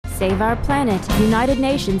Save Our Planet, United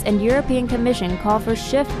Nations and European Commission call for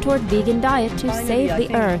shift toward vegan diet to save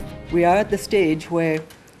the earth. We are at the stage where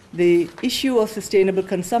the issue of sustainable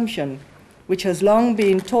consumption, which has long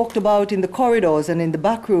been talked about in the corridors and in the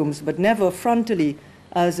back rooms, but never frontally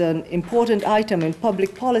as an important item in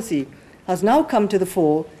public policy, has now come to the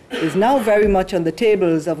fore, is now very much on the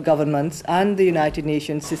tables of governments and the United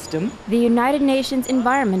Nations system. The United Nations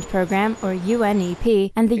Environment Programme, or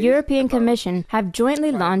UNEP, and the European Commission have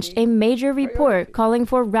jointly launched a major report calling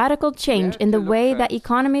for radical change in the way that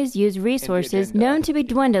economies use resources known to be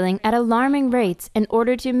dwindling at alarming rates in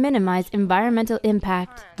order to minimize environmental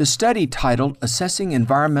impact. The study, titled Assessing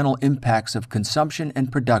Environmental Impacts of Consumption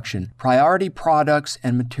and Production, Priority Products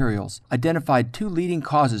and Materials, identified two leading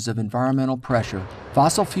causes of environmental pressure: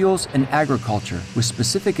 fossil fuels and agriculture, with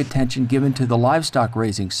specific attention given to the livestock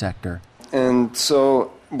raising sector. And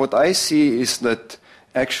so what I see is that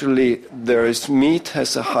actually meat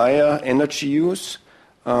has a higher energy use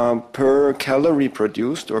per calorie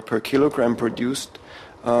produced or per kilogram produced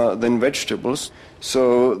than vegetables.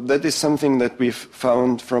 So that is something that we've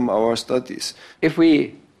found from our studies. If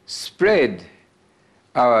we spread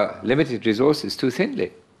our limited resources too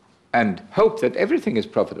thinly and hope that everything is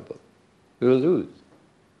profitable, we will lose.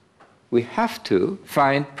 We have to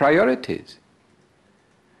find priorities.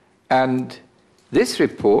 And this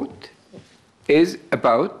report is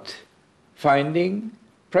about finding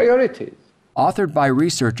priorities. Authored by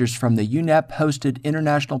researchers from the UNEP-hosted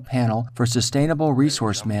International Panel for Sustainable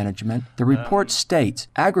Resource Management, the report states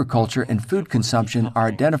agriculture and food consumption are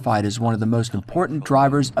identified as one of the most important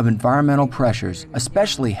drivers of environmental pressures,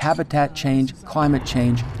 especially habitat change, climate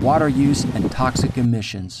change, water use, and toxic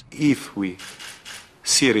emissions. If we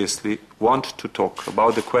seriously want to talk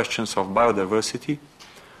about the questions of biodiversity,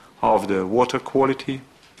 of the water quality,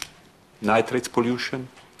 nitrates pollution,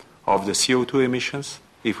 of the CO2 emissions,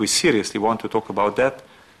 if we seriously want to talk about that,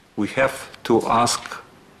 we have to ask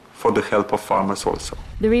for the help of farmers also.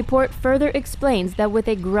 The report further explains that with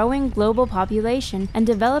a growing global population and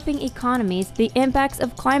developing economies, the impacts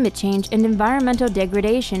of climate change and environmental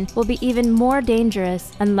degradation will be even more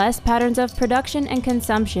dangerous unless patterns of production and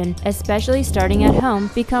consumption, especially starting at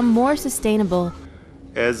home, become more sustainable.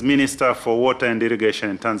 As Minister for Water and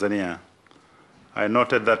Irrigation in Tanzania, I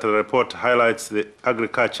noted that the report highlights the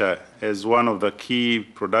agriculture as one of the key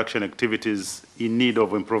production activities in need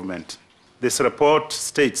of improvement. This report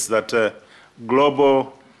states that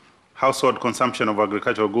global household consumption of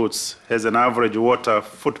agricultural goods has an average water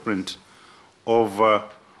footprint of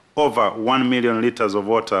over 1 million liters of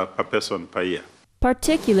water per person per year.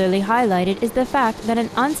 Particularly highlighted is the fact that an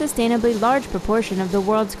unsustainably large proportion of the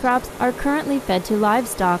world's crops are currently fed to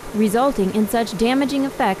livestock, resulting in such damaging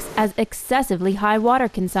effects as excessively high water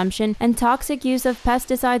consumption and toxic use of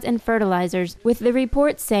pesticides and fertilizers, with the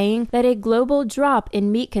report saying that a global drop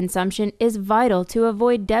in meat consumption is vital to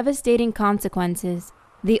avoid devastating consequences.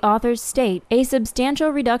 The authors state a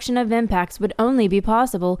substantial reduction of impacts would only be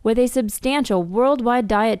possible with a substantial worldwide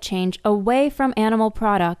diet change away from animal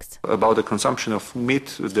products. About the consumption of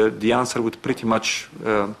meat, the answer would pretty much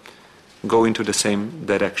go into the same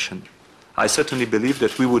direction. I certainly believe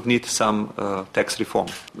that we would need some tax reform.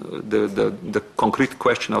 The concrete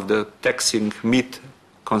question of the taxing meat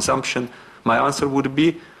consumption, my answer would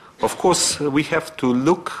be, of course, we have to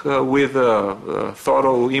look with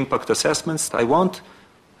thorough impact assessments. I want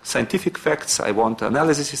scientific facts, I want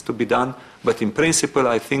analysis to be done, but in principle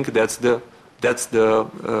I think that's the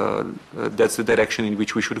direction in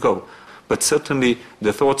which we should go. But certainly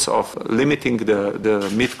the thoughts of limiting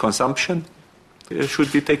the meat consumption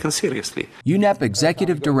should be taken seriously. UNEP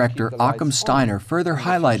Executive Director Achim Steiner further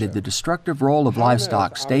highlighted the destructive role of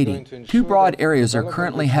livestock, stating, two broad areas are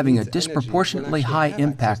currently having a disproportionately high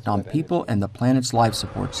impact on people and the planet's life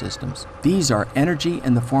support systems. These are energy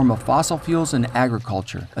in the form of fossil fuels and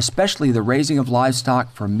agriculture, especially the raising of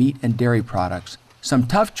livestock for meat and dairy products. Some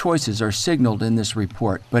tough choices are signaled in this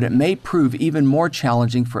report, but it may prove even more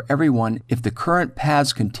challenging for everyone if the current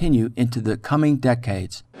paths continue into the coming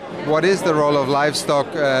decades. What is the role of livestock,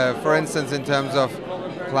 for instance, in terms of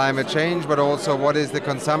climate change, but also what is the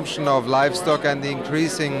consumption of livestock and the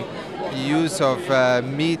increasing use of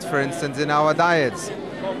meat, for instance, in our diets?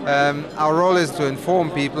 Our role is to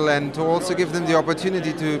inform people and to also give them the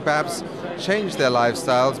opportunity to perhaps change their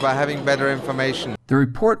lifestyles by having better information. The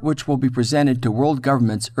report, which will be presented to world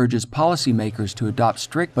governments, urges policymakers to adopt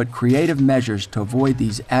strict but creative measures to avoid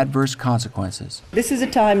these adverse consequences. This is a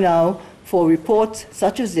time now for reports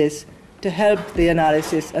such as this to help the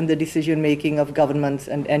analysis and the decision-making of governments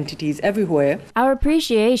and entities everywhere. Our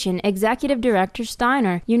appreciation, Executive Director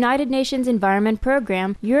Steiner, United Nations Environment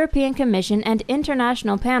Program, European Commission, and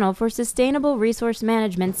International Panel for Sustainable Resource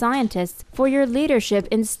Management scientists, for your leadership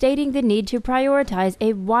in stating the need to prioritize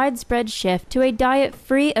a widespread shift to a diet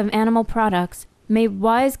free of animal products. May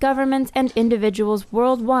wise governments and individuals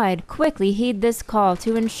worldwide quickly heed this call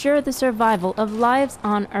to ensure the survival of lives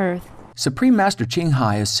on Earth. Supreme Master Ching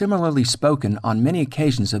Hai has similarly spoken on many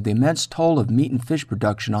occasions of the immense toll of meat and fish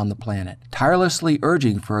production on the planet, tirelessly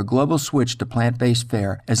urging for a global switch to plant-based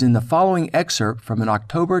fare, as in the following excerpt from an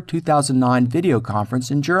October 2009 video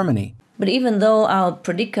conference in Germany. But even though our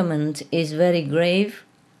predicament is very grave,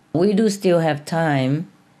 we do still have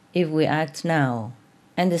time if we act now.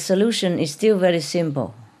 And the solution is still very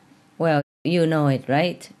simple. Well, you know it,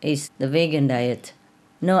 right? It's the vegan diet.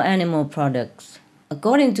 No animal products.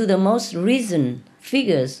 According to the most recent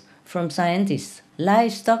figures from scientists,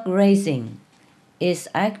 livestock raising is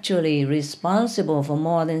actually responsible for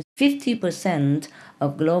more than 50%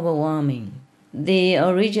 of global warming. The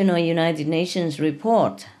original United Nations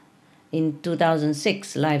report in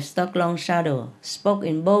 2006, Livestock Long Shadow, spoke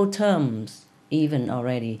in bold terms even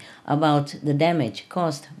already about the damage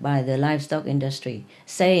caused by the livestock industry,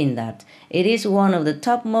 saying that it is one of the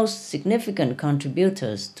top most significant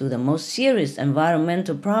contributors to the most serious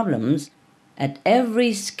environmental problems at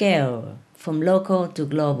every scale, from local to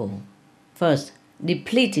global. First,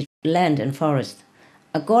 depleted land and forest.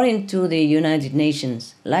 According to the United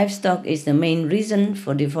Nations, livestock is the main reason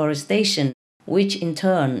for deforestation, which in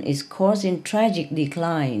turn is causing tragic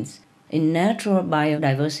declines in natural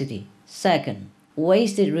biodiversity. Second,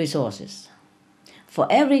 wasted resources. For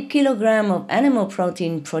every kilogram of animal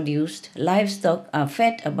protein produced, livestock are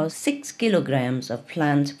fed about 6 kilograms of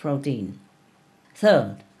plant protein.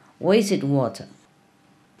 Third, wasted water.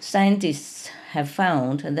 Scientists have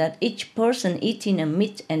found that each person eating a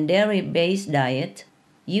meat and dairy-based diet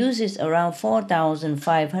uses around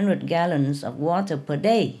 4,500 gallons of water per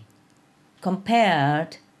day,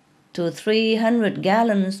 compared to 300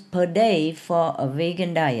 gallons per day for a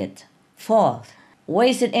vegan diet. Fourth,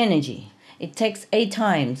 wasted energy. It takes 8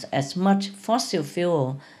 times as much fossil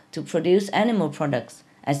fuel to produce animal products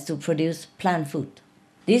as to produce plant food.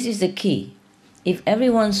 This is the key. If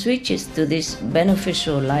everyone switches to this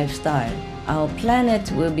beneficial lifestyle, our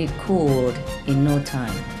planet will be cooled in no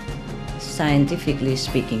time, scientifically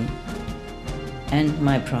speaking, and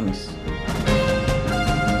my promise.